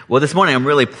Well, this morning I'm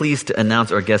really pleased to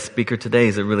announce our guest speaker today.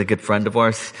 He's a really good friend of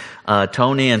ours.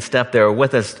 Tony and Steph, they were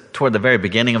with us toward the very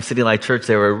beginning of City Light Church.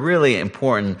 They were really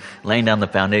important, laying down the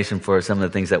foundation for some of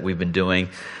the things that we've been doing.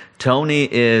 Tony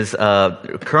is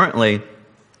currently,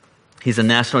 he's a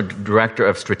National Director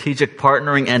of Strategic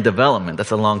Partnering and Development.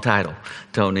 That's a long title,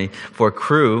 Tony, for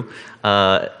Cru,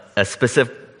 a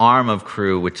specific arm of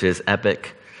Cru, which is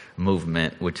EPIC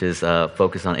Movement, which is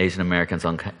focused on Asian Americans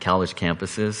on college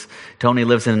campuses. Tony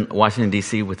lives in Washington,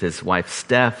 D.C. with his wife,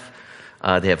 Steph.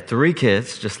 They have 3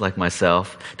 kids, just like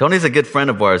myself. Tony's a good friend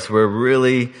of ours. We're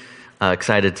really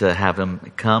excited to have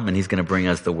him come, and he's going to bring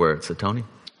us the word. So, Tony?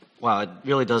 Wow, it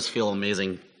really does feel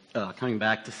amazing coming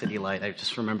back to City Light. I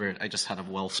just remembered I just had a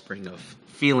wellspring of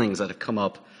feelings that have come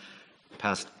up the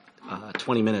past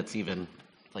 20 minutes even.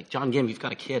 Like, John Gim, you've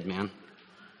got a kid, man.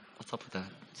 What's up with that?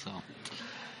 So...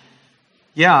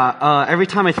 Yeah, every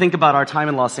time I think about our time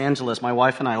in Los Angeles, my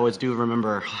wife and I always do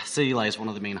remember City Light is one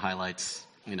of the main highlights,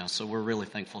 so we're really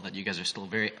thankful that you guys are still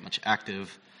very much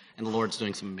active, and the Lord's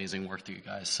doing some amazing work through you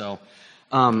guys. So,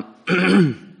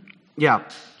 yeah,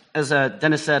 as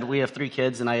Dennis said, we have 3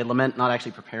 kids, and I lament not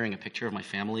actually preparing a picture of my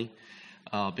family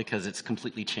because it's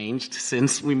completely changed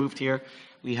since we moved here.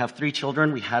 We have 3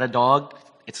 children. We had a dog.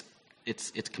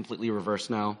 It's completely reversed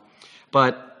now.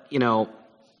 But,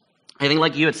 I think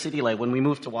like you at City Light, when we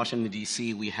moved to Washington,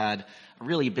 D.C., we had a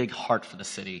really big heart for the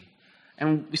city.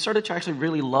 And we started to actually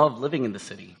really love living in the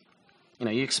city.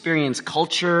 You experience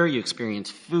culture, you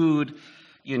experience food,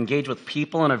 you engage with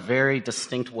people in a very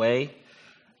distinct way.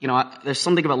 There's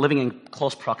something about living in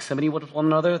close proximity with one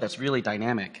another that's really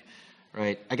dynamic,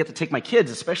 right? I get to take my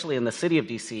kids, especially in the city of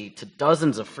D.C., to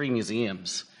dozens of free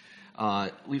museums.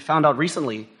 We found out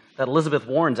recently that Elizabeth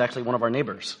Warren's actually one of our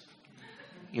neighbors,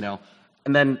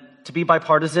 And then to be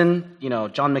bipartisan,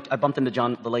 I bumped into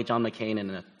the late John McCain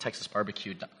in a Texas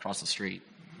barbecue across the street.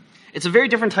 It's a very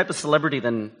different type of celebrity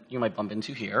than you might bump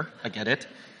into here. I get it.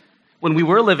 When we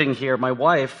were living here, my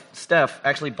wife, Steph,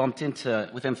 actually bumped into,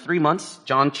 within 3 months,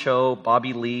 John Cho,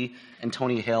 Bobby Lee, and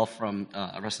Tony Hale from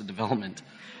Arrested Development.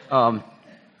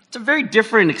 It's a very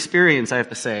different experience, I have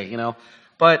to say,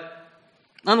 But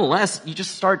nonetheless, you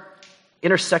just start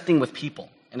intersecting with people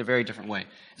in a very different way.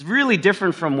 It's really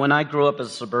different from when I grew up as a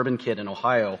suburban kid in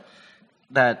Ohio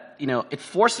that, it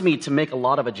forced me to make a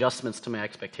lot of adjustments to my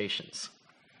expectations.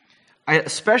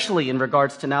 Especially in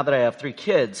regards to now that I have 3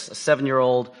 kids, a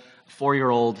 7-year-old, a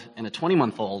 4-year-old, and a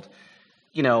 20-month-old,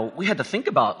 we had to think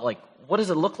about, what does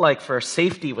it look like for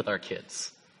safety with our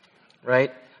kids,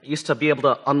 right? I used to be able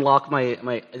to unlock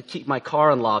keep my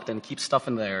car unlocked and keep stuff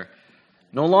in there.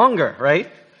 No longer, right?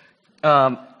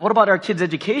 What about our kids'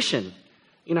 education?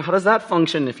 How does that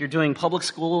function if you're doing public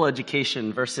school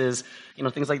education versus,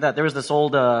 things like that? There was this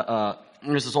old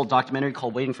documentary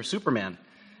called Waiting for Superman,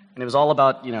 and it was all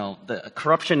about, the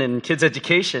corruption in kids'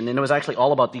 education, and it was actually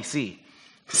all about DC.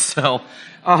 So,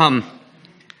 what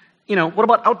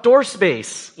about outdoor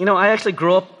space? I actually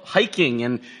grew up hiking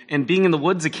and being in the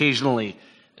woods occasionally.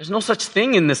 There's no such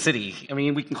thing in the city.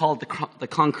 We can call it the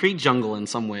concrete jungle in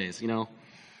some ways,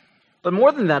 But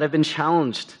more than that, I've been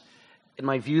challenged in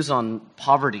my views on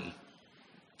poverty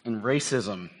and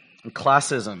racism and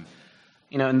classism,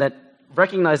 and that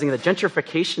recognizing that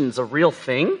gentrification is a real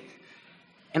thing,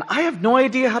 and I have no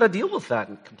idea how to deal with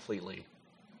that completely.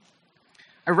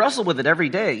 I wrestle with it every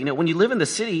day. When you live in the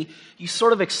city, you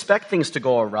sort of expect things to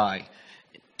go awry.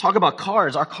 Talk about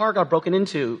cars. Our car got broken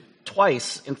into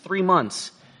twice in 3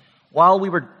 months while we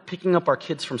were picking up our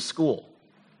kids from school.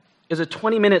 It was a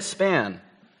 20-minute span,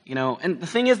 and the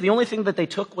thing is, the only thing that they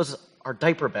took was our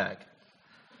diaper bag.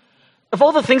 Of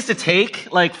all the things to take,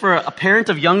 for a parent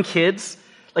of young kids,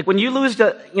 when you lose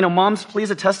moms, please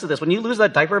attest to this. When you lose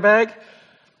that diaper bag,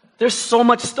 there's so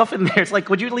much stuff in there. It's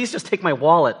would you at least just take my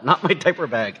wallet, not my diaper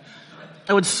bag?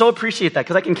 I would so appreciate that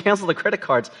because I can cancel the credit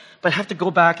cards, but I have to go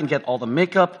back and get all the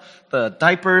makeup, the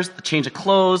diapers, the change of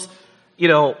clothes.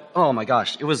 Oh my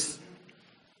gosh, it was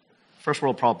first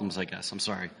world problems, I guess. I'm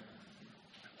sorry.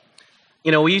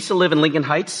 We used to live in Lincoln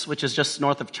Heights, which is just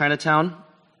north of Chinatown.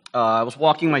 I was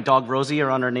walking my dog Rosie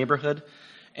around our neighborhood,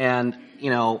 and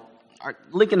our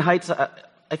Lincoln Heights. I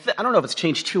don't know if it's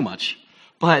changed too much,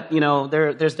 but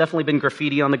there's definitely been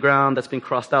graffiti on the ground that's been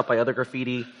crossed out by other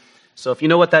graffiti. So if you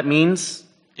know what that means,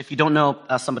 if you don't know,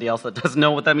 ask somebody else that does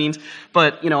know what that means.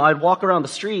 But I'd walk around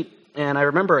the street, and I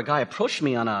remember a guy approached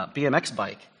me on a BMX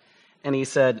bike, and he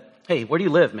said, "Hey, where do you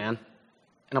live, man?"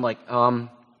 And I'm like,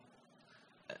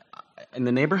 in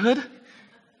the neighborhood? And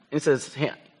he says,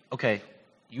 "Hey, okay,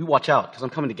 you watch out, because I'm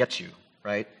coming to get you,"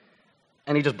 right?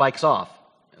 And he just bikes off.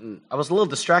 And I was a little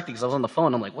distracted because I was on the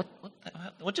phone. I'm like,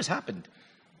 what just happened?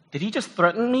 Did he just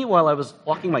threaten me while I was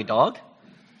walking my dog?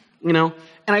 You know?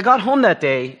 And I got home that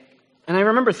day, and I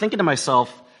remember thinking to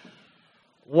myself,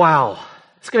 wow,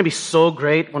 it's going to be so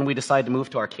great when we decide to move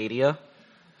to Arcadia.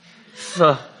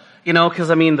 So, because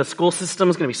the school system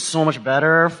is going to be so much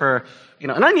better for,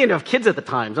 and I didn't have kids at the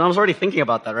time, and I was already thinking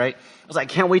about that, right? I was like,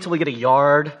 I can't wait till we get a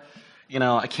yard.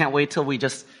 I can't wait till we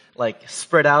just,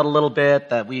 spread out a little bit,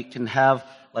 that we can have,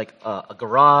 a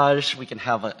garage, we can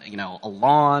have a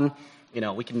lawn,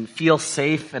 we can feel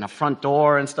safe in a front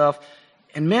door and stuff.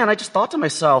 And man, I just thought to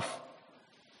myself,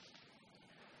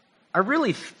 I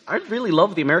really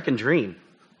love the American dream,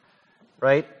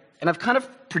 right? And I've kind of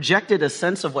projected a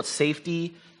sense of what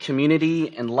safety,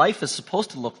 community, and life is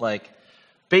supposed to look like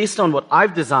based on what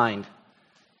I've designed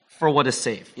for what is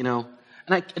safe, And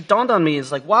it dawned on me,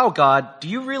 it's like, wow, God, do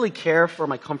you really care for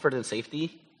my comfort and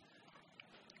safety?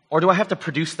 Or do I have to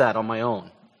produce that on my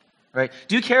own, right?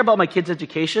 Do you care about my kids'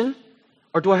 education?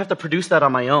 Or do I have to produce that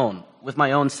on my own, with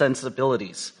my own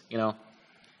sensibilities,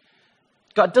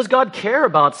 Does God care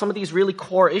about some of these really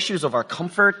core issues of our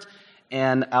comfort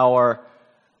and our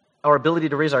ability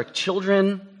to raise our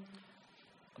children,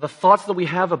 the thoughts that we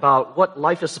have about what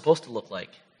life is supposed to look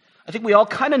like? I think we all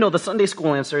kind of know the Sunday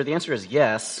school answer. The answer is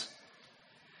yes.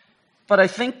 But I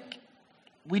think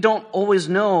we don't always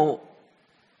know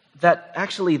that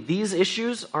actually these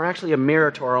issues are actually a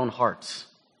mirror to our own hearts.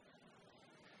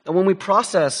 And when we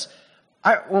process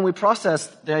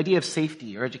the idea of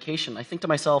safety or education, I think to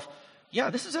myself, yeah,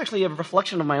 this is actually a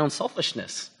reflection of my own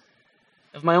selfishness,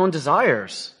 of my own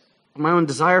desires, of my own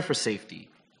desire for safety.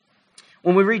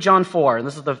 When we read John 4, and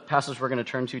this is the passage we're going to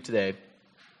turn to today,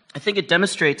 I think it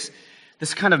demonstrates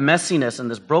this kind of messiness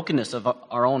and this brokenness of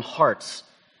our own hearts,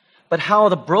 but how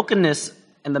the brokenness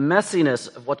and the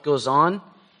messiness of what goes on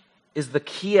is the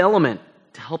key element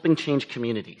to helping change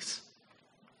communities.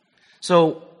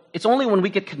 So it's only when we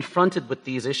get confronted with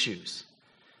these issues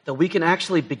that we can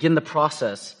actually begin the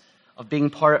process of being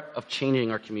part of changing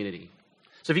our community.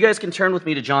 So if you guys can turn with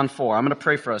me to John 4, I'm going to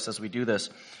pray for us as we do this.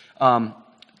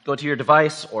 Go to your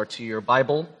device or to your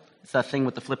Bible. It's that thing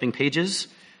with the flipping pages.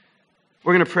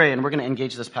 We're going to pray and we're going to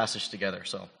engage this passage together.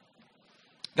 So,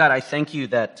 God, I thank you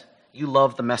that you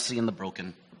love the messy and the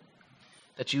broken,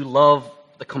 that you love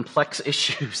the complex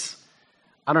issues.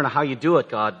 I don't know how you do it,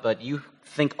 God, but you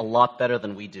think a lot better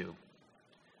than we do.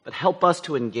 But help us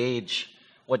to engage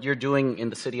what you're doing in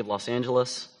the city of Los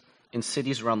Angeles, in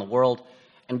cities around the world,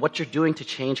 and what you're doing to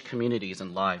change communities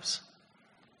and lives.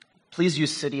 Please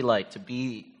use City Light to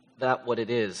be that what it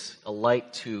is, a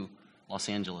light to Los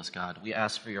Angeles, God. We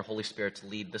ask for your Holy Spirit to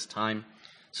lead this time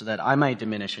so that I might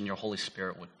diminish and your Holy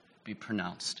Spirit would be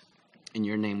pronounced. In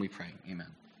your name we pray. Amen.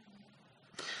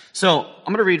 So I'm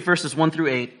going to read verses 1 through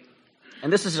 8.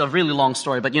 And this is a really long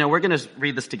story, but we're going to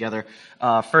read this together,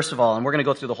 first of all, and we're going to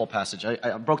go through the whole passage.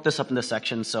 I broke this up into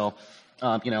sections, so,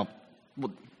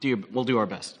 we'll do our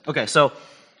best. Okay, so,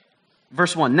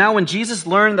 verse 1. Now when Jesus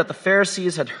learned that the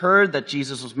Pharisees had heard that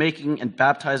Jesus was making and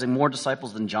baptizing more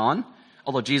disciples than John,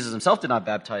 although Jesus himself did not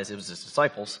baptize, it was his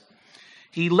disciples,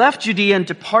 he left Judea and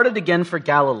departed again for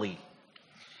Galilee.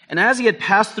 And as he had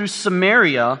passed through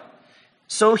Samaria,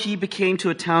 so he came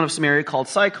to a town of Samaria called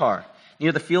Sychar,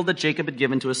 near the field that Jacob had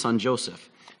given to his son Joseph.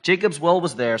 Jacob's well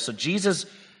was there, so Jesus,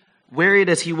 wearied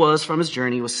as he was from his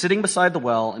journey, was sitting beside the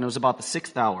well, and it was about the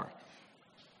 6th hour.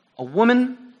 A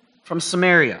woman from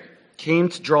Samaria came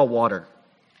to draw water.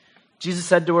 Jesus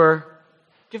said to her,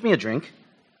 "Give me a drink,"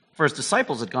 for his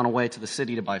disciples had gone away to the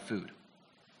city to buy food.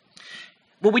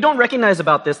 What we don't recognize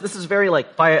about this is very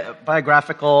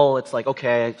biographical. It's like,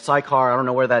 okay, Sychar, I don't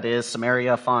know where that is,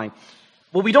 Samaria, fine.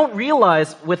 What we don't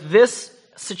realize with this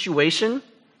situation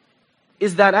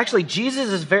is that actually Jesus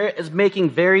is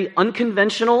making very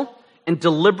unconventional and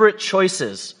deliberate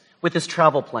choices with his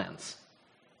travel plans.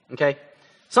 Okay?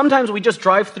 Sometimes we just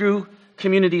drive through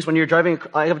communities when you're driving.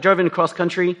 I have driven across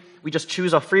country. We just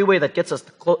choose a freeway that gets us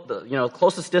the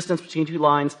closest distance between two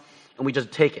lines, and we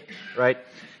just take it, right?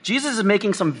 Jesus is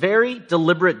making some very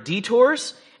deliberate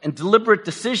detours and deliberate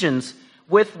decisions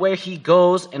with where he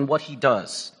goes and what he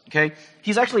does. Okay?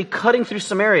 He's actually cutting through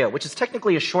Samaria, which is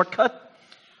technically a shortcut,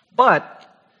 but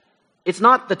it's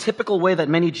not the typical way that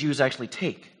many Jews actually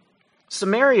take.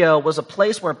 Samaria was a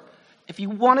place where if you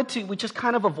wanted to, we just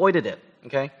kind of avoided it.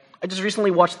 Okay? I just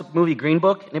recently watched the movie Green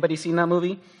Book. Anybody seen that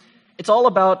movie? It's all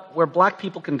about where black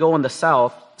people can go in the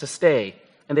South to stay,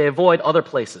 and they avoid other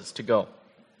places to go.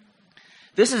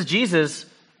 This is Jesus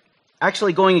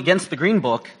actually going against the Green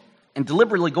Book and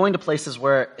deliberately going to places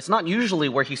where it's not usually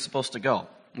where he's supposed to go.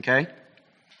 Okay?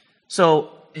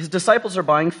 So his disciples are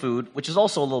buying food, which is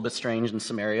also a little bit strange in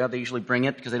Samaria. They usually bring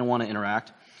it because they don't want to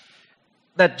interact.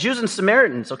 that Jews and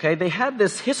Samaritans, okay, they had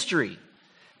this history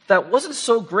that wasn't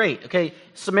so great, okay?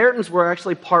 Samaritans were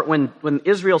actually when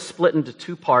Israel split into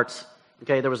two parts,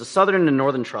 okay? There was a southern and a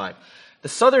northern tribe. The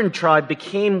southern tribe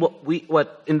became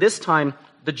what in this time,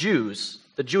 the Jews,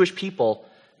 the Jewish people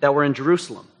that were in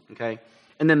Jerusalem, okay?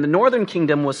 And then the northern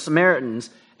kingdom was Samaritans,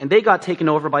 and they got taken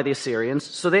over by the Assyrians,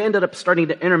 so they ended up starting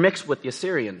to intermix with the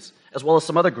Assyrians, as well as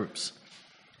some other groups.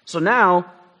 So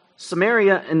now,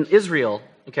 Samaria and Israel,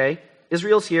 okay?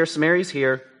 Israel's here, Samaria's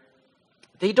here.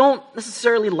 They don't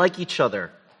necessarily like each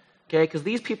other, okay? Because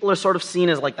these people are sort of seen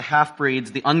as like the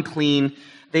half-breeds, the unclean.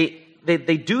 They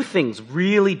do things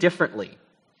really differently,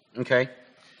 okay?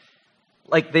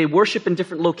 Like they worship in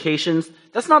different locations.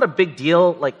 That's not a big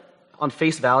deal, like on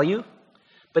face value.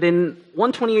 But in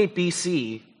 128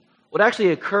 BC, what actually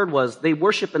occurred was they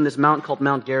worship in this mountain called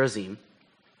Mount Gerizim.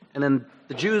 And then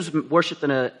the Jews worshiped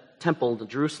in a temple in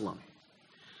Jerusalem.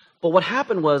 But what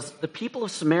happened was the people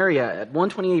of Samaria at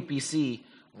 128 BC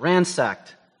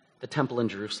ransacked the temple in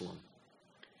Jerusalem.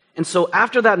 And so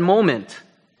after that moment,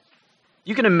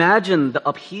 you can imagine the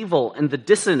upheaval and the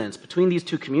dissonance between these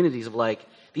two communities of like,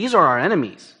 these are our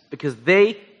enemies because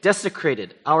they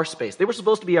desecrated our space. They were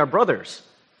supposed to be our brothers,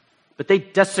 but they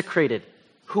desecrated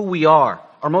who we are,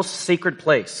 our most sacred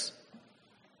place.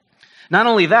 Not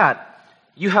only that,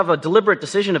 you have a deliberate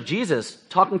decision of Jesus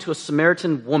talking to a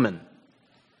Samaritan woman.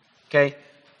 Okay?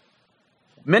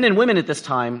 Men and women at this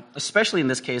time, especially in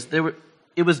this case,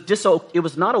 it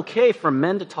was not okay for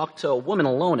men to talk to a woman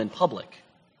alone in public.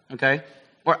 Okay?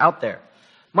 Or out there.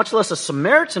 Much less a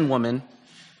Samaritan woman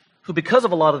who, because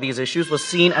of a lot of these issues, was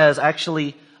seen as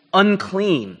actually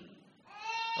unclean.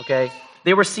 Okay?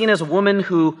 They were seen as a woman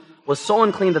who was so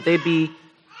unclean that they'd be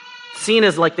seen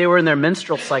as like they were in their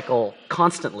menstrual cycle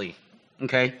constantly.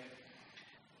 Okay?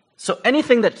 So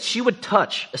anything that she would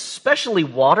touch, especially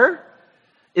water,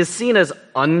 is seen as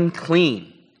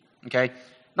unclean. Okay?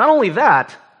 Not only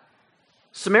that,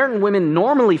 Samaritan women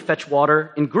normally fetch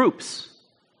water in groups.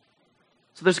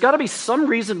 So there's got to be some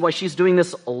reason why she's doing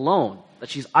this alone, that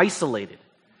she's isolated.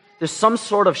 There's some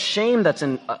sort of shame that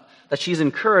she's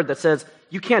incurred that says,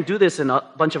 you can't do this in a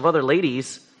bunch of other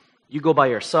ladies, you go by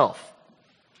yourself.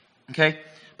 Okay?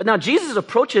 But now Jesus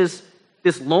approaches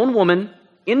this lone woman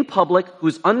in public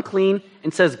who's unclean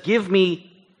and says, give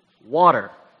me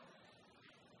water.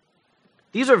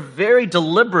 These are very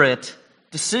deliberate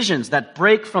decisions that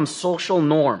break from social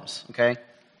norms, okay?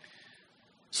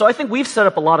 So I think we've set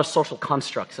up a lot of social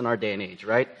constructs in our day and age,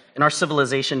 right? In our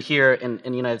civilization here in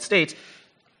the United States.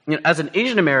 You know, as an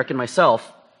Asian American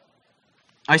myself,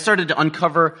 I started to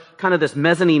uncover kind of this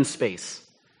mezzanine space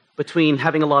between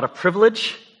having a lot of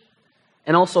privilege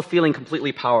and also feeling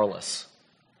completely powerless.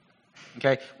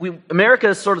 Okay? America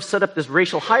has sort of set up this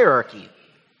racial hierarchy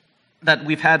that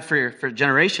we've had for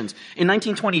generations. In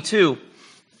 1922,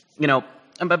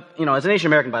 as an Asian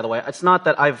American, by the way, it's not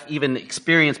that I've even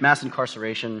experienced mass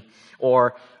incarceration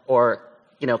or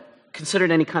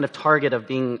considered any kind of target of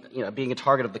being a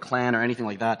target of the Klan or anything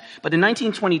like that. But in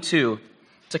 1922,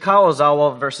 Takao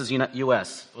Ozawa versus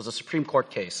U.S. was a Supreme Court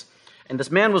case. And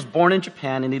this man was born in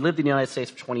Japan, and he lived in the United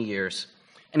States for 20 years.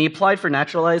 And he applied for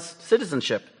naturalized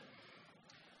citizenship.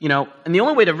 And the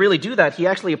only way to really do that, he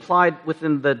actually applied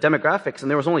within the demographics, and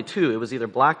there was only two. It was either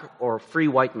black or free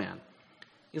white man.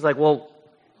 He's like, well,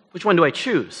 which one do I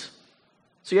choose?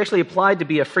 So he actually applied to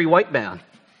be a free white man.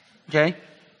 Okay?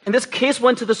 And this case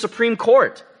went to the Supreme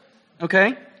Court.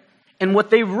 Okay? And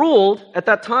what they ruled at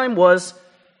that time was,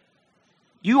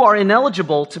 you are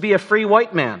ineligible to be a free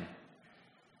white man.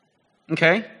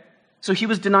 Okay? So he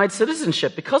was denied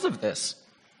citizenship because of this.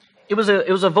 It was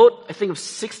a vote, I think, of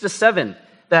 6-7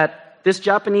 that this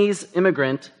Japanese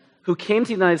immigrant who came to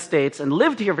the United States and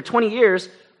lived here for 20 years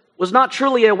was not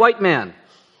truly a white man.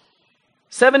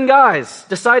 7 guys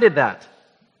decided that.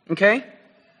 Okay?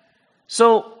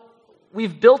 So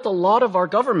we've built a lot of our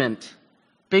government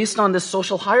based on this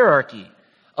social hierarchy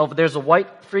of there's a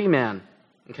white free man.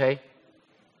 Okay?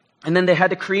 And then they had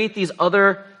to create these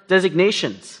other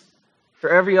designations for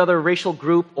every other racial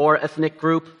group or ethnic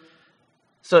group.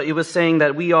 So it was saying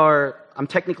that I'm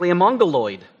technically a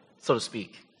Mongoloid, so to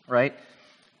speak, right?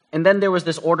 And then there was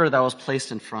this order that was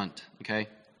placed in front, okay?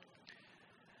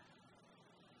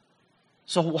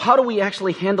 So how do we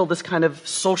actually handle this kind of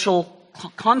social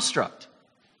construct?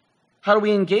 How do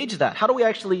we engage that? How do we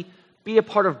actually be a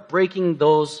part of breaking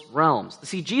those realms?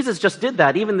 See, Jesus just did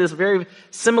that, even this very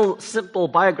simple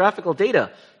biographical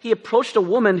data. He approached a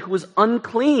woman who was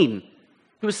unclean,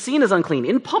 who was seen as unclean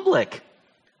in public.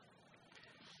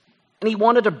 And he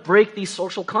wanted to break these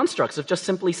social constructs of just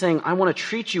simply saying, I want to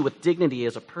treat you with dignity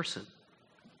as a person.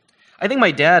 I think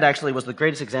my dad actually was the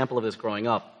greatest example of this growing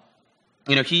up.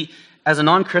 He, as a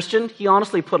non-Christian, he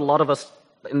honestly put a lot of us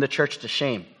in the church to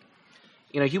shame.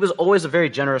 He was always a very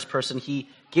generous person. He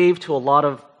gave to a lot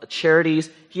of charities.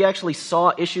 He actually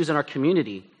saw issues in our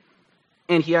community,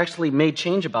 and he actually made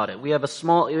change about it. We had a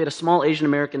small Asian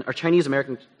American or Chinese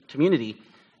American community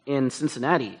in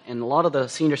Cincinnati, and a lot of the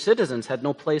senior citizens had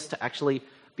no place to actually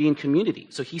be in community.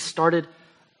 So he started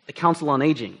the Council on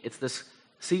Aging. It's this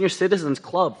senior citizens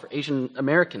club for Asian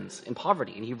Americans in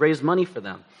poverty, and he raised money for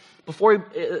them. Before in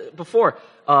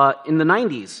the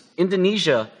 90s,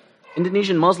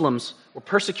 Indonesian Muslims were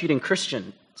persecuting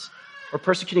Christians, or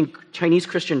persecuting Chinese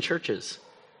Christian churches.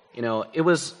 It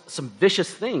was some vicious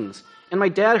things. And my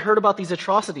dad heard about these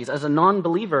atrocities as a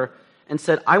non-believer and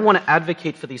said, I want to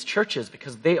advocate for these churches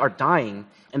because they are dying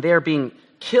and they are being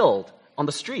killed on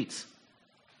the streets.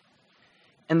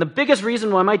 And the biggest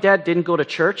reason why my dad didn't go to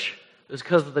church was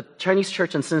because the Chinese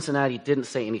church in Cincinnati didn't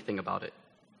say anything about it.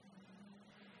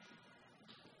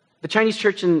 The Chinese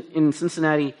church in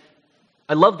Cincinnati,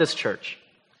 I love this church,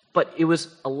 but it was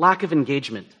a lack of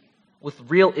engagement with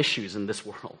real issues in this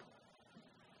world.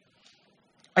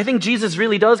 I think Jesus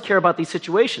really does care about these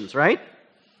situations, right?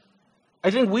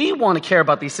 I think we want to care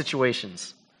about these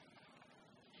situations.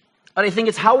 But I think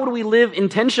it's how do we live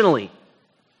intentionally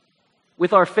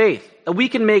with our faith, that we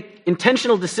can make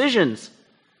intentional decisions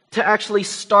to actually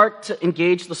start to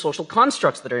engage the social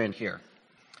constructs that are in here.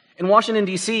 In Washington,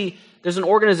 D.C., there's an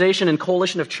organization and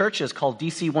coalition of churches called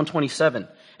DC 127,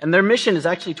 and their mission is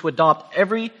actually to adopt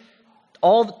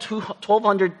all the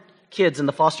 1,200 kids in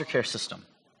the foster care system.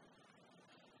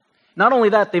 Not only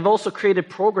that, they've also created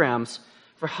programs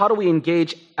for how do we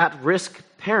engage at-risk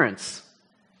parents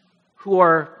who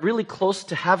are really close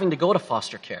to having to go to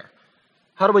foster care.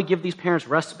 How do we give these parents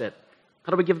respite?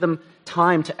 How do we give them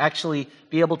time to actually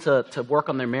be able to work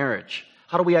on their marriage?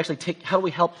 How do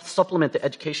we help supplement the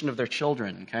education of their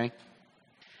children, okay?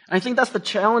 And I think that's the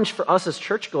challenge for us as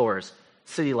churchgoers,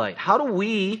 City Light. How do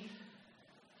we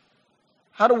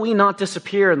not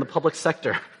disappear in the public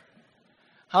sector?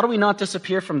 How do we not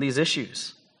disappear from these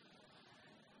issues?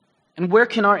 And where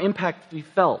can our impact be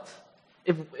felt?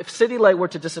 If City Light were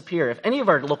to disappear, if any of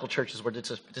our local churches were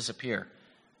to disappear,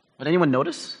 would anyone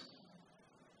notice?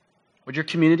 Would your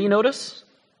community notice?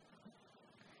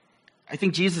 I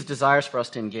think Jesus desires for us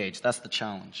to engage. That's the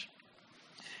challenge.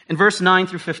 In verse 9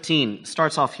 through 15,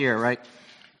 starts off here, right?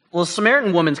 Well, the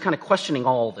Samaritan woman's kind of questioning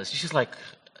all of this. She's like,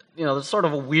 it's sort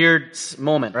of a weird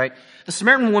moment, right? The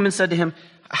Samaritan woman said to him,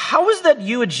 how is that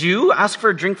you, a Jew, ask for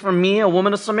a drink from me, a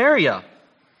woman of Samaria?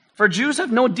 For Jews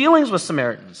have no dealings with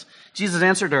Samaritans. Jesus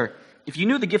answered her, if you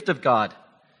knew the gift of God,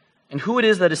 and who it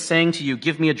is that is saying to you,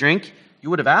 give me a drink, you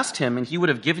would have asked him, and he would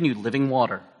have given you living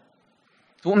water.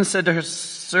 The woman said to her,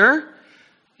 sir,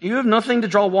 you have nothing to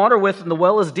draw water with, and the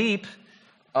well is deep.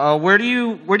 Where do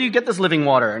you get this living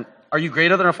water? Are you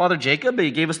greater than our father Jacob?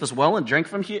 He gave us this well and drank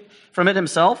from it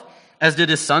himself, as did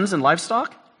his sons and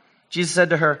livestock. Jesus said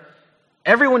to her,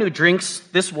 everyone who drinks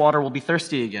this water will be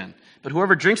thirsty again. But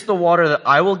whoever drinks the water that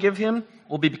I will give him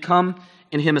will become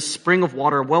in him a spring of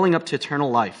water welling up to eternal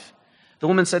life. The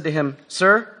woman said to him,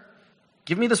 sir,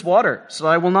 give me this water so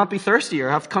that I will not be thirsty or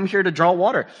have come here to draw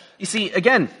water. You see,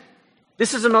 again,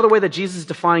 this is another way that Jesus is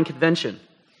defying convention.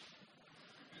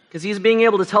 Because he's being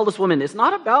able to tell this woman, it's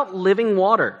not about living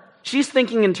water. She's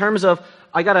thinking in terms of,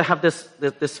 I got to have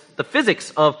the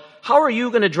physics of, how are you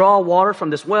going to draw water from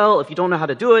this well if you don't know how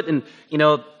to do it? And,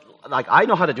 like I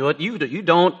know how to do it, you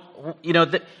don't.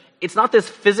 It's not this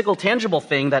physical, tangible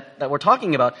thing that we're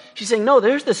talking about. She's saying, no,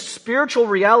 there's this spiritual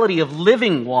reality of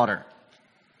living water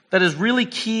that is really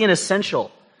key and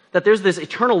essential. That there's this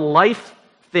eternal life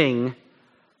thing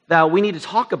that we need to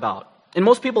talk about. And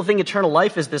most people think eternal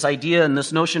life is this idea and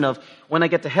this notion of when I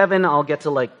get to heaven, I'll get to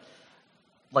like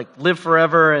live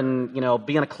forever and,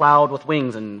 be on a cloud with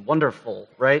wings and wonderful,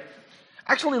 right?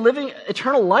 Actually, living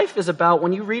eternal life is about,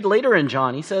 when you read later in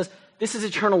John, he says, this is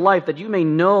eternal life, that you may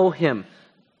know him,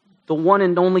 the one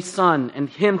and only Son, and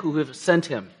him who has sent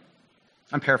him.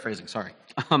 I'm paraphrasing, sorry.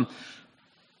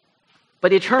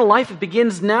 But eternal life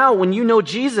begins now when you know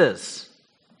Jesus.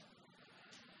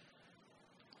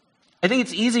 I think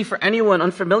it's easy for anyone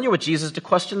unfamiliar with Jesus to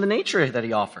question the nature that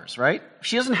he offers, right?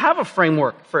 She doesn't have a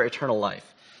framework for eternal life.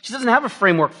 She doesn't have a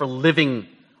framework for living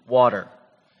water.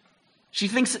 She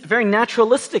thinks very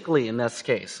naturalistically in this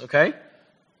case, okay?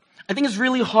 I think it's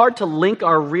really hard to link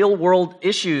our real world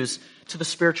issues to the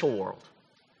spiritual world,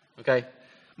 okay?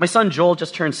 My son Joel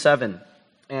just turned 7,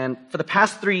 and for the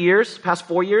past 4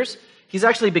 years, he's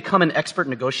actually become an expert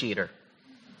negotiator.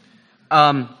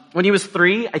 When he was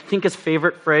 3, I think his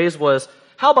favorite phrase was,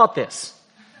 how about this?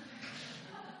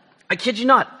 I kid you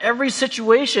not, every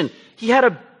situation, he had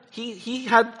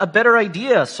a better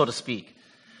idea, so to speak.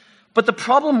 But the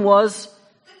problem was,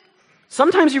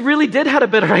 sometimes he really did have a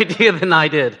better idea than I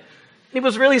did. It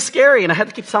was really scary, and I had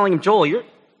to keep telling him, Joel,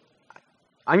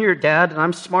 I'm your dad, and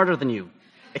I'm smarter than you.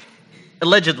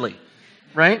 Allegedly,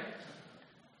 right?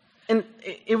 And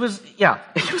it's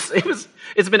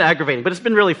been aggravating, but it's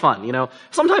been really fun,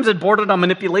 Sometimes it bordered on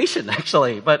manipulation,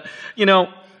 actually, but,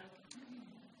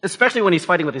 especially when he's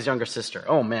fighting with his younger sister.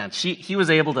 Oh man, he'd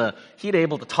able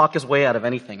to talk his way out of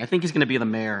anything. I think he's going to be the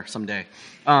mayor someday.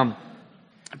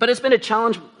 But it's been a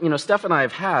challenge, Steph and I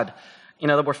have had,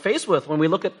 that we're faced with when we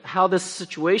look at how this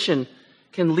situation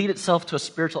can lead itself to a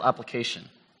spiritual application.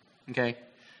 Okay?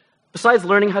 Besides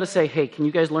learning how to say, hey, can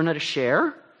you guys learn how to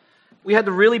share? We had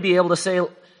to really be able to say,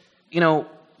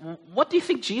 what do you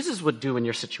think Jesus would do in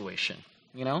your situation?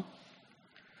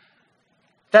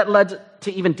 That led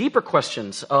to even deeper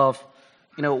questions of,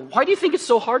 why do you think it's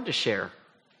so hard to share?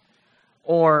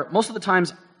 Or most of the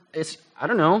times, I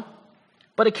don't know.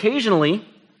 But occasionally,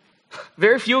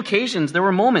 very few occasions, there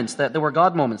were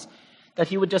God moments, that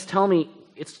he would just tell me,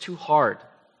 it's too hard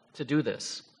to do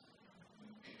this.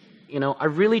 I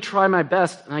really try my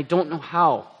best, and I don't know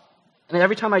how. And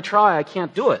every time I try, I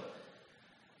can't do it.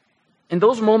 And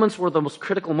those moments were the most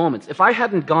critical moments. If I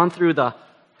hadn't gone through the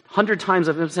 100 times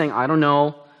of him saying, I don't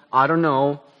know,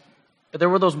 but there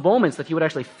were those moments that he would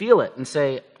actually feel it and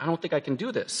say, I don't think I can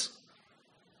do this.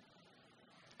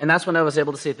 And that's when I was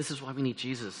able to say, this is why we need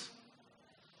Jesus.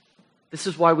 This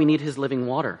is why we need his living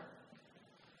water.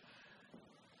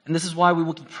 And this is why we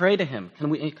will pray to him. Can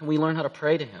we learn how to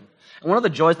pray to him? And one of the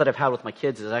joys that I've had with my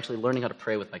kids is actually learning how to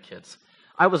pray with my kids.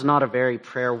 I was not a very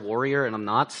prayer warrior, and I'm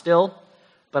not still.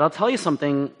 But I'll tell you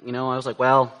something, I was like,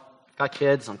 well, I've got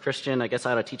kids, I'm Christian, I guess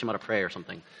I ought to teach them how to pray or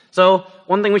something. So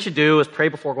one thing we should do is pray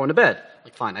before going to bed.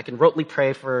 Like, fine, I can rotely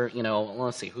pray for,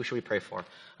 let's see, who should we pray for?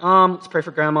 Let's pray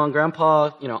for grandma and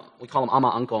grandpa. We call them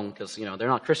ama angkong because, they're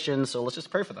not Christians, so let's just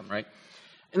pray for them, right?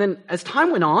 And then as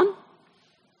time went on,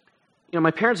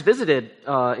 my parents visited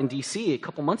in D.C. a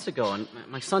couple months ago, and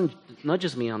my son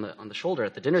nudges me on the shoulder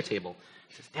at the dinner table.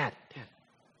 He says, Dad, can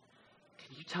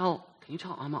you tell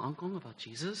ama angkong about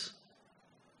Jesus?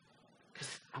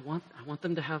 Because I want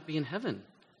them to be in heaven.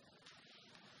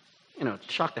 It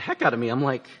shocked the heck out of me. I'm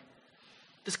like,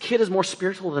 this kid is more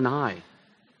spiritual than I.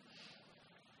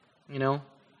 And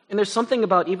there's something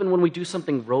about even when we do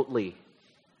something rotely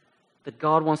that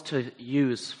God wants to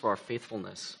use for our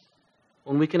faithfulness.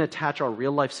 When we can attach our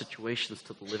real life situations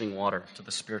to the living water, to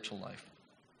the spiritual life.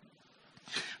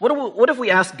 What if we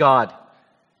asked God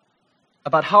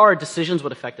about how our decisions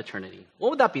would affect eternity? What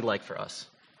would that be like for us?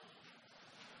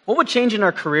 What would change in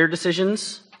our career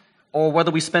decisions, or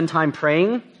whether we spend time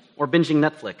praying or binging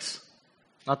Netflix?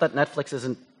 Not that Netflix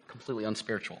isn't completely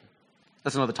unspiritual.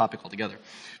 That's another topic altogether.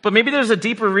 But maybe there's a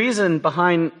deeper reason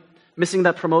behind missing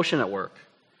that promotion at work.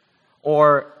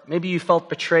 Or maybe you felt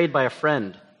betrayed by a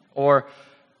friend. Or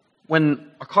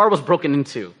when our car was broken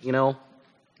into,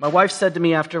 My wife said to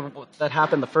me after that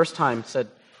happened the first time, said,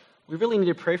 we really need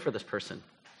to pray for this person.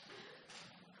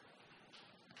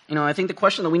 I think the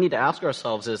question that we need to ask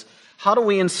ourselves is, how do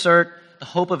we insert the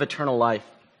hope of eternal life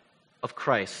of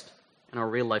Christ in our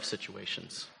real life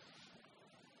situations?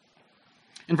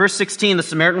 In verse 16, the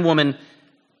Samaritan woman,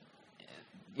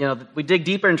 we dig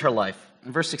deeper into her life.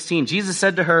 In verse 16, Jesus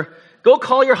said to her, go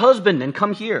call your husband and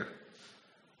come here.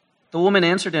 The woman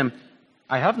answered him,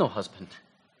 I have no husband.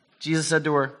 Jesus said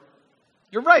to her,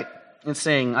 you're right in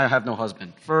saying, I have no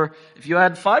husband. For if you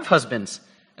had 5 husbands,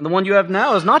 and the one you have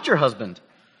now is not your husband,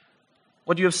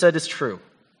 what you have said is true.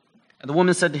 And the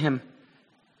woman said to him,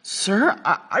 Sir,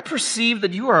 I perceive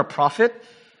that you are a prophet.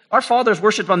 Our fathers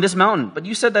worshipped on this mountain, but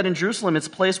you said that in Jerusalem it's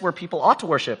a place where people ought to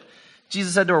worship.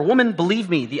 Jesus said to her, Woman, believe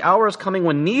me, the hour is coming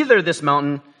when neither this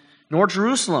mountain nor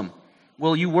Jerusalem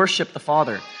will you worship the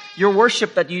Father. Your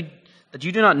worship that you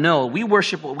do not know, we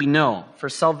worship what we know, for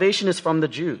salvation is from the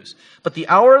Jews. But the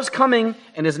hour is coming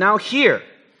and is now here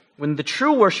when the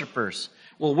true worshipers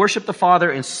will worship the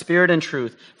Father in spirit and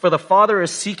truth, for the Father is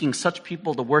seeking such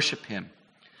people to worship him.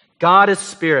 God is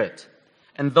spirit,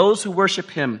 and those who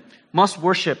worship him must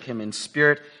worship him in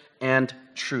spirit and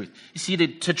truth. You see,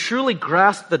 to truly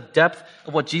grasp the depth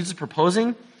of what Jesus is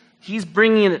proposing, he's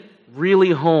bringing it really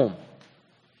home.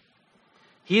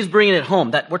 He's bringing it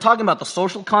home. That we're talking about the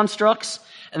social constructs,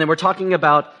 and then we're talking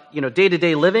about,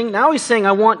 day-to-day living. Now he's saying,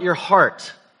 I want your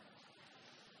heart.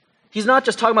 He's not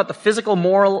just talking about the physical,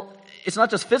 moral. It's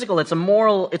not just physical, it's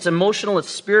moral, it's emotional, it's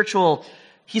spiritual.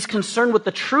 He's concerned with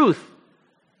the truth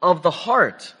of the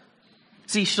heart.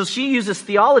 See, so she uses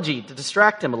theology to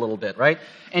distract him a little bit, right?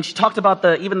 And she talked about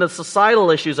even the societal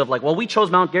issues of like, well, we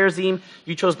chose Mount Gerizim,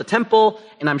 you chose the temple,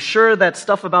 and I'm sure that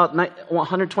stuff about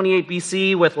 128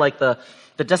 BC with like the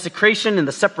desecration and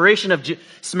the separation of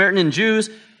Samaritan Jews,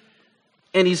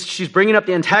 and she's bringing up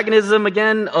the antagonism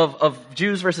again of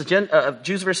Jews versus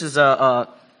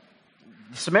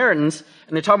Samaritans,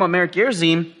 and they're talking about Mount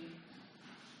Gerizim,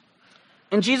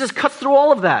 and Jesus cuts through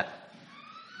all of that.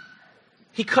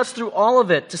 He cuts through all of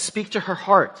it to speak to her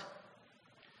heart.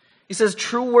 He says,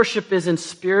 true worship is in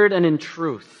spirit and in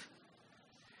truth.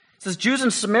 He says, Jews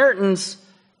and Samaritans,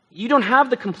 you don't have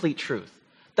the complete truth.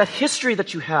 That history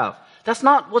that you have, that's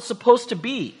not what's supposed to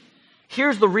be.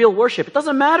 Here's the real worship. It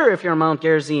doesn't matter if you're on Mount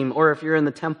Gerizim or if you're in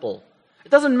the temple.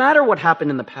 It doesn't matter what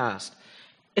happened in the past.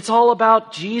 It's all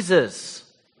about Jesus.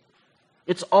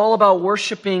 It's all about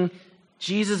worshiping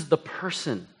Jesus the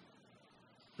person.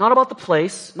 Not about the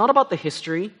place, not about the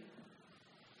history.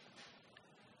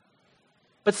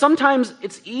 But sometimes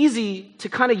it's easy to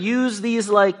kind of use these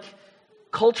like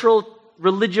cultural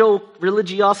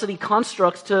religiosity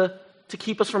constructs to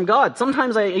keep us from God.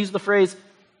 Sometimes I use the phrase,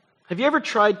 have you ever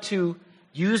tried to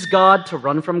use God to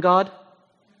run from God?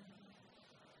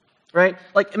 Right?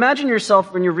 Like imagine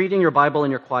yourself when you're reading your Bible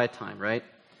in your quiet time, right?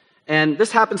 And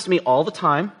this happens to me all the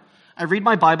time. I read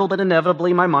my Bible, but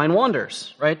inevitably my mind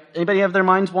wanders, right? Anybody have their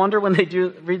minds wander when they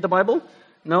do read the Bible?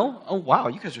 No? Oh, wow,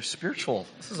 you guys are spiritual.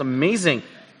 This is amazing.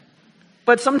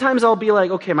 But sometimes I'll be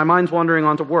like, okay, my mind's wandering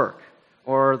onto work,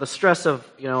 or the stress of,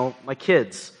 my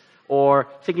kids, or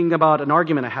thinking about an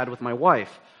argument I had with my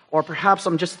wife, or perhaps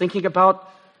I'm just thinking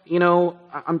about,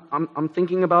 I'm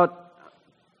thinking about,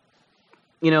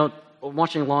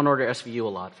 watching Law & Order SVU a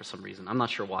lot for some reason. I'm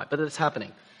not sure why, but it's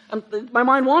happening. My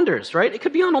mind wanders, right? It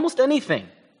could be on almost anything.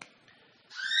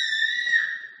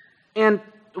 And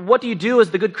what do you do as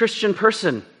the good Christian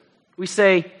person? We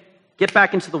say, get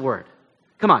back into the Word.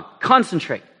 Come on,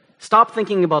 concentrate. Stop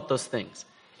thinking about those things.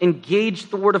 Engage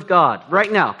the Word of God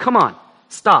right now. Come on,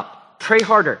 stop. Pray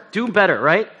harder. Do better,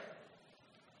 right?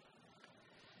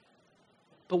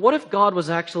 But what if God was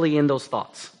actually in those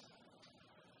thoughts?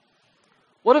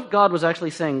 What if God was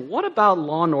actually saying, what about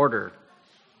Law & Order?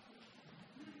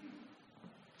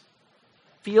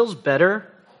 Feels better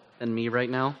than me right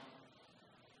now?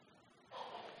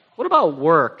 What about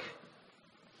work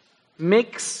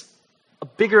makes a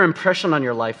bigger impression on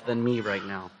your life than me right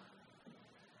now?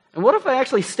 And what if I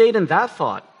actually stayed in that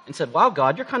thought and said, wow,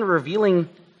 God, you're just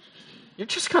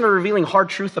kind of revealing hard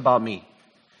truth about me.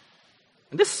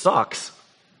 And this sucks.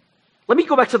 Let me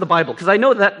go back to the Bible, because I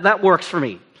know that works for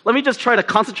me. Let me just try to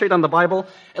concentrate on the Bible,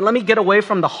 and let me get away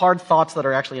from the hard thoughts that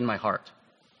are actually in my heart.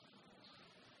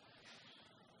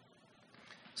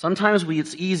 Sometimes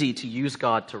it's easy to use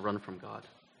God to run from God.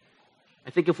 I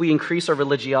think if we increase our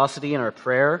religiosity and our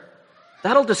prayer,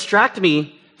 that'll distract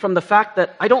me from the fact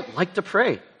that I don't like to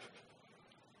pray.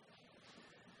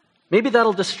 Maybe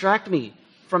that'll distract me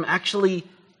from actually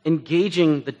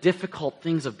engaging the difficult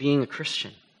things of being a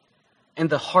Christian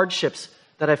and the hardships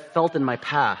that I've felt in my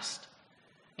past.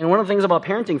 And one of the things about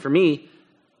parenting for me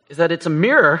is that it's a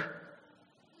mirror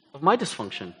of my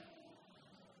dysfunction.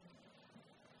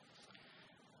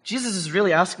 Jesus is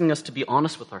really asking us to be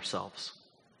honest with ourselves.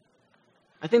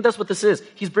 I think that's what this is.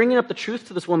 He's bringing up the truth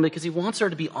to this woman because he wants her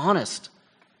to be honest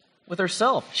with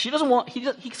herself.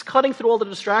 He's cutting through all the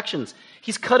distractions.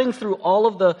 He's cutting through all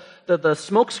of the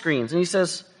smoke screens. And he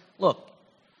says, look,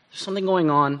 there's something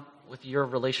going on with your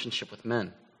relationship with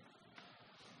men.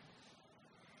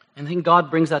 And I think God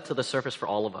brings that to the surface for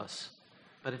all of us.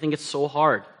 But I think it's so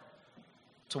hard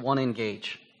to want to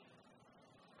engage.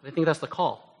 But I think that's the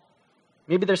call.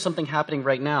 Maybe there's something happening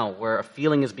right now where a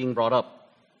feeling is being brought up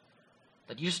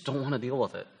that you just don't want to deal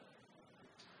with it.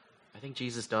 I think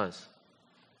Jesus does.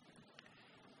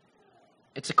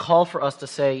 It's a call for us to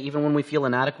say, even when we feel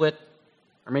inadequate,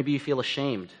 or maybe you feel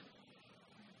ashamed,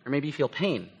 or maybe you feel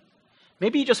pain,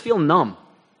 maybe you just feel numb.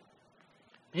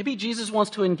 Maybe Jesus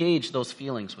wants to engage those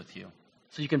feelings with you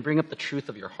so you can bring up the truth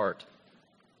of your heart.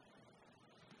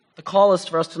 The call is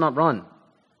for us to not run,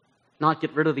 not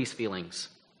get rid of these feelings.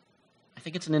 I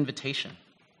think it's an invitation.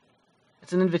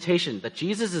 It's an invitation that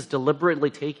Jesus is deliberately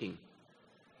taking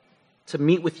to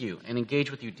meet with you and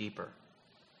engage with you deeper.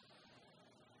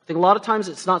 I think a lot of times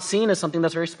it's not seen as something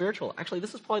that's very spiritual. Actually,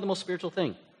 this is probably the most spiritual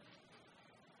thing.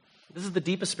 This is the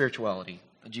deepest spirituality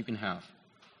that you can have.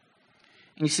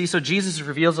 And you see, so Jesus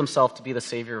reveals himself to be the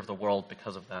Savior of the world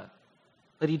because of that.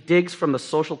 That he digs from the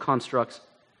social constructs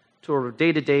to a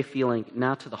day-to-day feeling,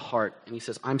 now to the heart. And he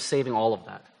says, I'm saving all of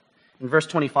that. In verse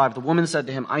 25, the woman said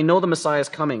to him, I know the Messiah is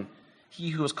coming, he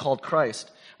who is called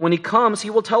Christ. When he comes, he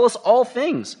will tell us all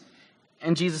things.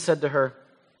 And Jesus said to her,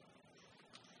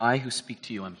 I who speak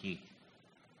to you am he.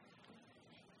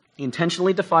 He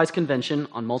intentionally defies convention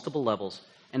on multiple levels,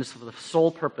 and it's for the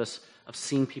sole purpose of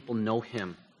seeing people know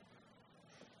him.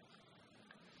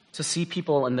 To see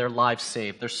people and their lives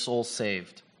saved, their souls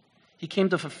saved. He came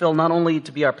to fulfill not only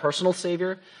to be our personal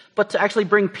Savior, but to actually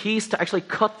bring peace, to actually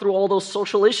cut through all those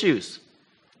social issues.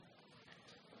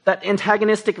 That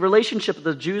antagonistic relationship of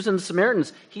the Jews and the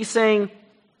Samaritans, he's saying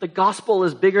the gospel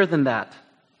is bigger than that.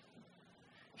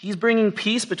 He's bringing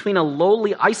peace between a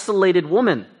lowly, isolated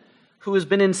woman who has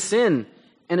been in sin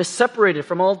and is separated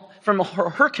from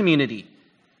her community.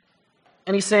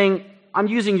 And he's saying, I'm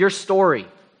using your story.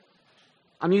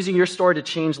 I'm using your story to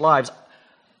change lives.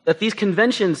 That these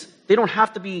conventions, they don't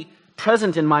have to be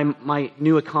present in my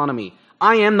new economy.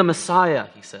 I am the Messiah,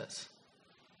 he says.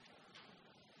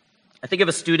 I think of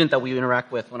a student that we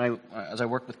interact with as I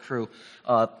work with Cru.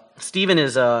 Stephen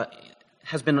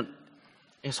has been,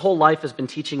 his whole life has been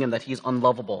teaching him that he's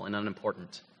unlovable and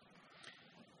unimportant.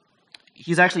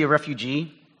 He's actually a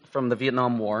refugee from the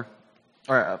Vietnam War,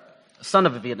 or a son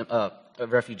of a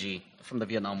refugee from the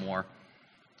Vietnam War.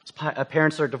 His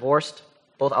parents are divorced,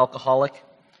 both alcoholic.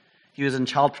 He was in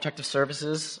child protective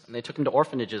services, and they took him to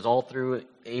orphanages all through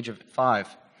the age of 5.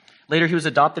 Later, he was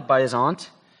adopted by his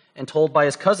aunt and told by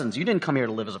his cousins, you didn't come here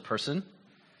to live as a person,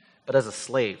 but as a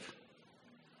slave.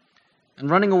 And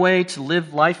running away to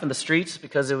live life in the streets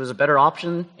because it was a better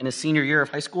option in his senior year of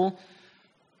high school,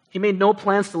 he made no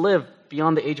plans to live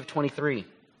beyond the age of 23,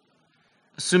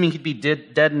 assuming he'd be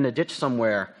dead in a ditch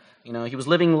somewhere. You know, he was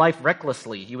living life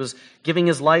recklessly. He was giving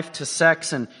his life to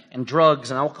sex and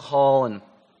drugs and alcohol, and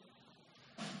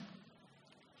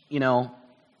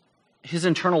his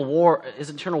internal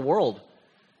world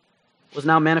was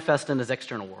now manifest in his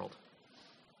external world.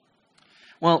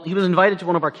 Well, he was invited to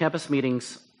one of our campus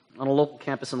meetings on a local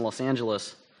campus in Los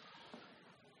Angeles,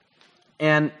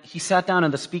 and he sat down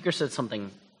and the speaker said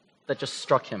something that just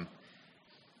struck him.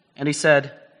 And he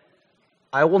said,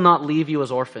 I will not leave you as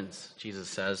orphans, Jesus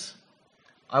says.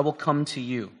 I will come to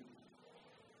you.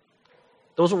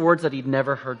 Those were words that he'd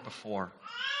never heard before.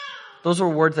 Those were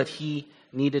words that he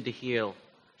needed to heal.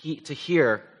 To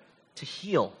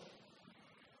heal.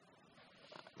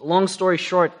 Long story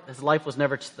short, his life was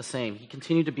never the same. He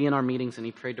continued to be in our meetings and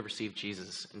he prayed to receive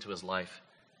Jesus into his life.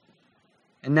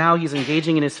 And now he's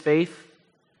engaging in his faith.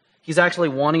 He's actually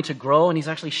wanting to grow, and he's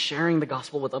actually sharing the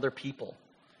gospel with other people.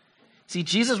 See,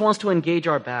 Jesus wants to engage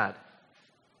our bad.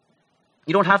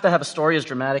 You don't have to have a story as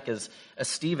dramatic as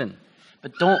Stephen,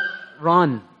 but don't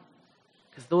run,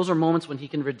 because those are moments when he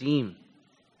can redeem.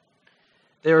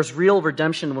 There's real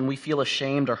redemption when we feel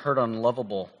ashamed or hurt or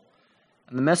unlovable.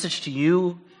 And the message to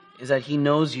you is that he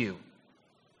knows you.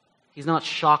 He's not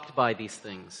shocked by these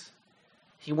things.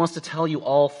 He wants to tell you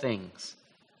all things.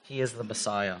 He is the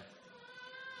Messiah.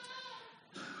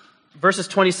 Verses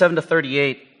 27 to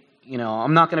 38,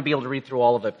 I'm not going to be able to read through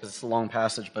all of it because it's a long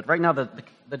passage, but right now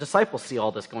the disciples see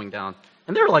all this going down.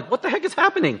 And they're like, what the heck is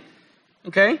happening?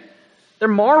 Okay? They're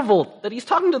marveled that he's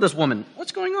talking to this woman.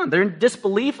 What's going on? They're in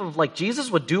disbelief of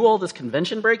Jesus would do all this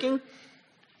convention breaking,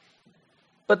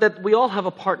 but that we all have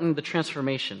a part in the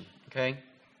transformation, okay?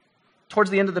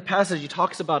 Towards the end of the passage, he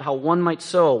talks about how one might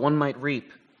sow, one might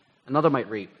reap, another might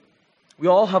reap. We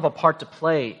all have a part to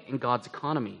play in God's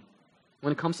economy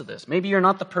when it comes to this. Maybe you're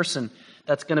not the person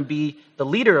that's going to be the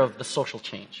leader of the social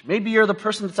change. Maybe you're the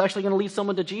person that's actually going to lead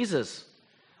someone to Jesus.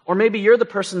 Or maybe you're the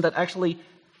person that actually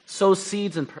sows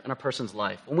seeds in a person's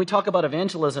life. When we talk about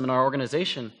evangelism in our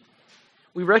organization,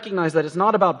 we recognize that it's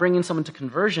not about bringing someone to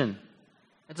conversion.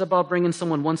 It's about bringing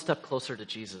someone one step closer to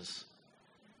Jesus.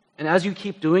 And as you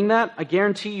keep doing that, I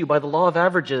guarantee you, by the law of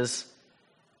averages,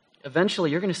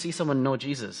 eventually you're going to see someone know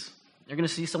Jesus. You're going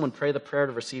to see someone pray the prayer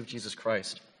to receive Jesus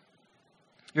Christ.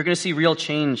 You're going to see real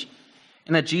change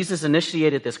in that Jesus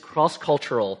initiated this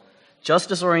cross-cultural,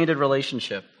 justice-oriented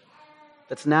relationship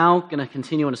that's now going to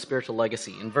continue in a spiritual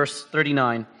legacy. In verse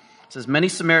 39, it says, many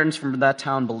Samaritans from that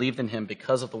town believed in him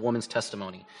because of the woman's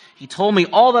testimony. He told me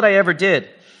all that I ever did.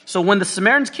 So when the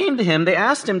Samaritans came to him, they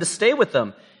asked him to stay with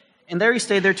them. And there he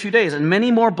stayed there 2 days. And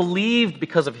many more believed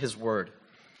because of his word.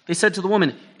 They said to the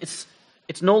woman, it's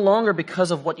no longer because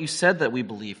of what you said that we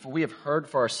believe, for we have heard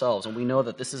for ourselves, and we know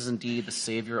that this is indeed the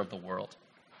Savior of the world.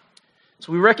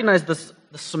 So we recognize the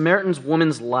Samaritan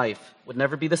woman's life would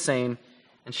never be the same,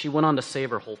 and she went on to save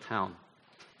her whole town.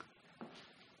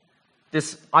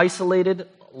 This isolated,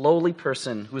 lowly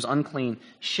person who is unclean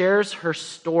shares her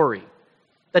story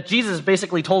that Jesus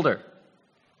basically told her.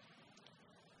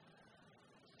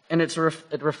 And it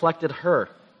reflected her.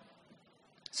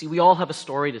 See, we all have a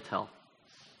story to tell.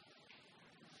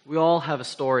 We all have a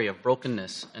story of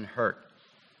brokenness and hurt.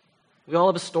 We all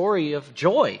have a story of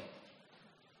joy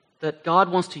that God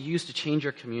wants to use to change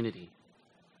your community.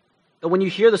 That when you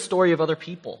hear the story of other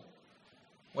people,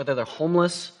 whether they're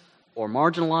homeless or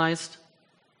marginalized,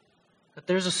 that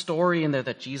there's a story in there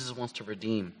that Jesus wants to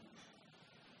redeem.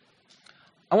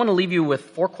 I want to leave you with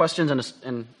 4 questions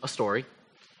and a story.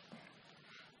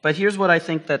 But here's what I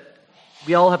think that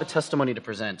we all have a testimony to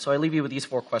present. So I leave you with these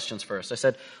 4 questions first. I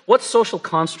said, what social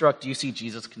construct do you see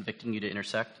Jesus convicting you to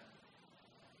intersect?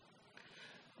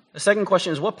 The second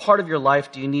question is, what part of your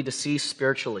life do you need to see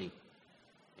spiritually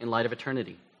in light of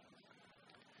eternity?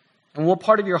 And what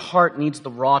part of your heart needs the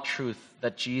raw truth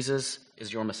that Jesus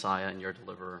is your Messiah and your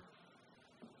deliverer?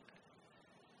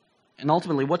 And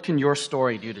ultimately, what can your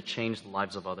story do to change the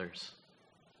lives of others?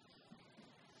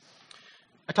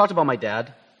 I talked about my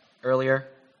dad earlier.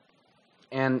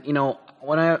 And,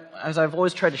 as I've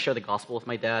always tried to share the gospel with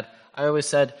my dad, I always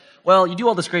said, well, you do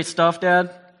all this great stuff,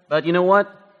 Dad, but you know what?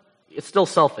 It's still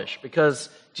selfish because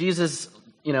Jesus,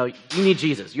 you need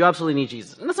Jesus. You absolutely need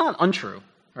Jesus. And that's not untrue,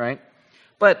 right?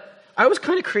 But I always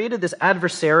kind of created this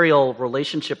adversarial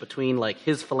relationship between,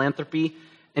 his philanthropy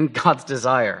and God's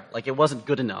desire. It wasn't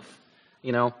good enough,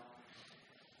 And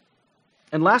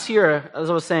last year, as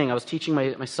I was saying, I was teaching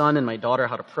my son and my daughter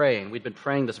how to pray, and we'd been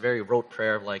praying this very rote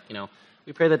prayer of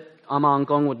we pray that Ama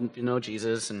Angkong would know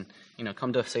Jesus and,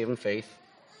 come to saving faith.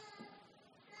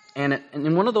 And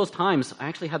in one of those times, I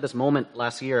actually had this moment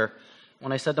last year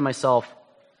when I said to myself,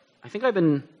 I think I've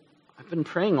been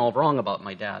praying all wrong about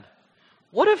my dad.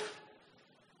 What if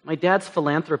my dad's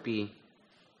philanthropy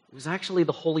was actually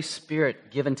the Holy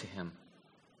Spirit given to him?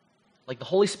 The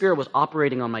Holy Spirit was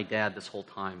operating on my dad this whole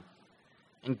time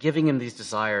and giving him these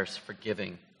desires for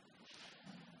giving.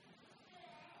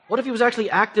 What if he was actually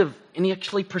active in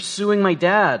actually pursuing my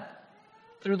dad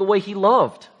through the way he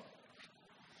loved?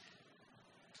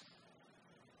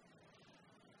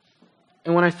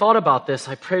 And when I thought about this,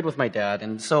 I prayed with my dad.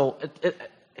 And so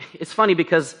it's funny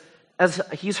because as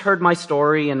he's heard my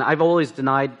story, and I've always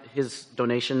denied his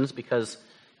donations because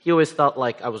he always thought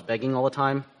I was begging all the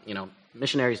time.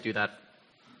 Missionaries do that.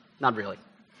 Not really.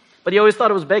 But he always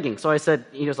thought it was begging. So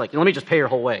he was like, let me just pay your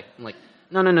whole way. I'm like,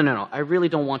 no. I really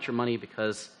don't want your money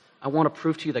because I want to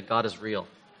prove to you that God is real.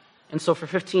 And so for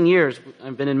 15 years,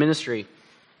 I've been in ministry.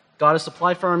 God has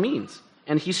supplied for our means.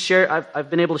 And I've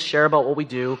been able to share about what we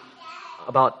do,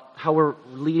 about how we're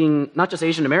leading, not just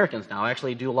Asian Americans now, I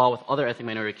actually do a lot with other ethnic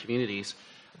minority communities,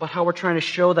 about how we're trying to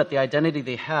show that the identity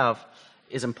they have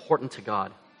is important to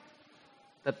God.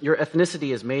 That your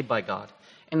ethnicity is made by God.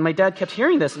 And my dad kept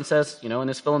hearing this and says, in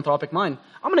his philanthropic mind,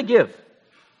 I'm going to give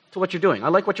to what you're doing. I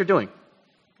like what you're doing.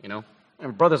 My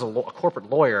brother's a corporate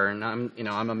lawyer, and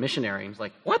I'm a missionary. He's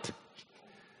like, what?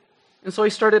 And so he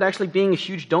started actually being a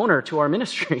huge donor to our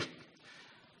ministry.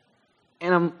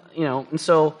 And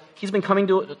so he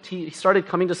started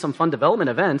coming to some fun development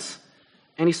events,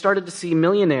 and he started to see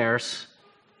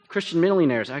Christian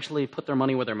millionaires actually put their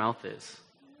money where their mouth is.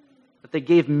 That they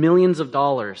gave millions of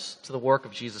dollars to the work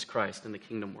of Jesus Christ and the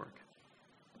kingdom work.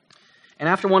 And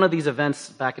after one of these events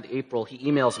back in April, he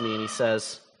emails me and he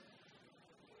says,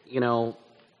 I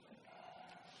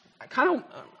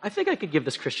think I could give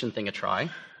this Christian thing a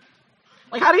try.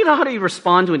 How do you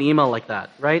respond to an email like that,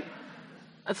 right?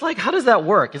 It's how does that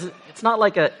work? It's not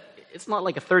like a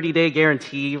 30-day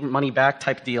guarantee, money back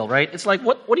type deal, right? It's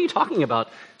what are you talking about?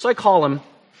 So I call him,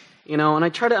 and I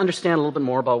try to understand a little bit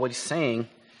more about what he's saying.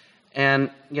 And,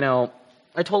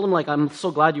 I told him, I'm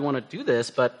so glad you want to do this,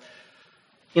 but,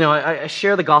 I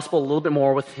share the gospel a little bit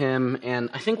more with him, and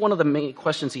I think one of the main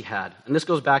questions he had, and this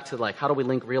goes back to, how do we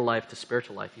link real life to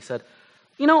spiritual life? He said,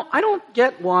 I don't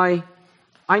get why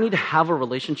I need to have a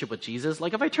relationship with Jesus.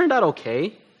 If I turned out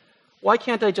okay, why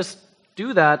can't I just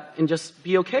do that and just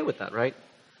be okay with that, right?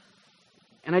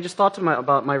 And I just thought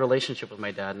about my relationship with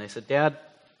my dad, and I said, Dad,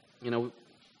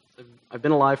 I've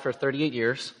been alive for 38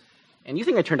 years, and you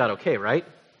think I turned out okay, right?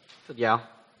 I said, yeah.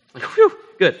 Whew,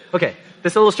 good. Okay,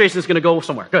 this illustration is going to go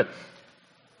somewhere. Good.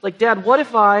 Dad, what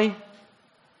if I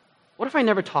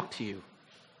never talked to you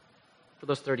for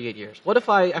those 38 years? What if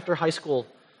I, after high school,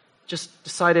 just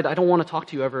decided I don't want to talk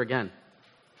to you ever again?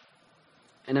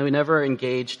 And we never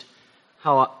engaged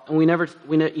you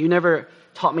never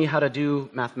taught me how to do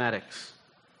mathematics.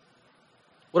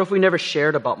 What if we never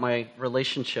shared about my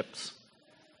relationships?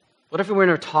 What if we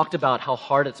never talked about how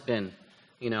hard it's been,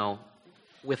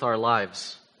 with our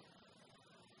lives?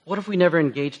 What if we never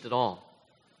engaged at all?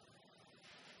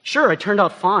 Sure, I turned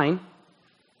out fine,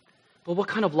 but what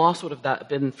kind of loss would have that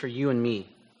been for you and me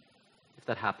if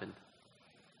that happened?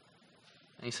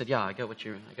 And he said, yeah, I get what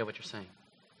you're saying.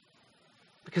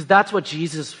 Because that's what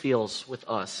Jesus feels with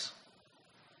us.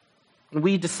 when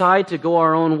we decide to go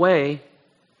our own way,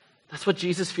 that's what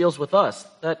Jesus feels with us,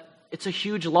 that it's a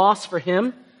huge loss for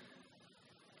him,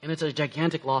 and it's a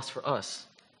gigantic loss for us.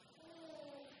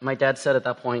 My dad said at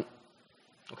that point,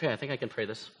 okay, I think I can pray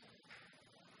this.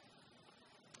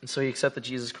 And so he accepted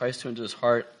Jesus Christ into his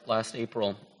heart last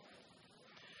April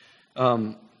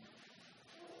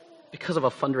because of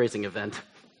a fundraising event.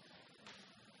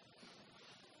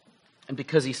 And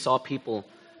because he saw people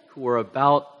who were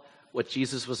about what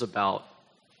Jesus was about,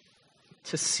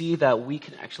 to see that we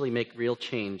can actually make real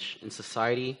change in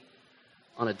society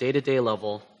on a day-to-day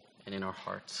level and in our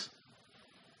hearts.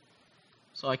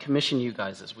 So I commission you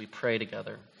guys as we pray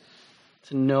together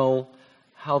to know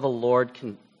how the Lord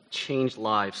can change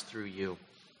lives through you.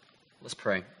 Let's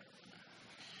pray.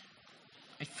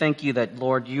 I thank you that,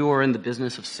 Lord, you are in the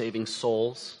business of saving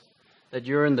souls, that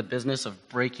you're in the business of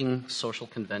breaking social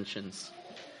conventions,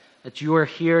 that you are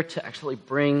here to actually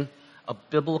bring a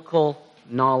biblical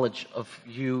knowledge of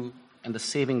you and the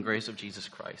saving grace of Jesus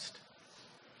Christ,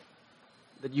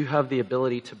 that you have the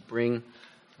ability to bring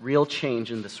real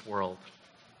change in this world,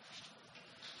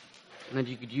 and that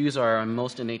you could use our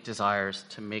most innate desires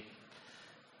to make,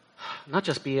 not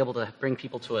just be able to bring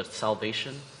people to a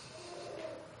salvation,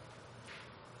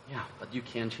 but you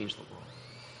can change the world.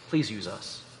 Please use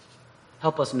us.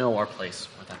 Help us know our place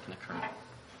where that can occur.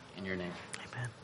 In your name.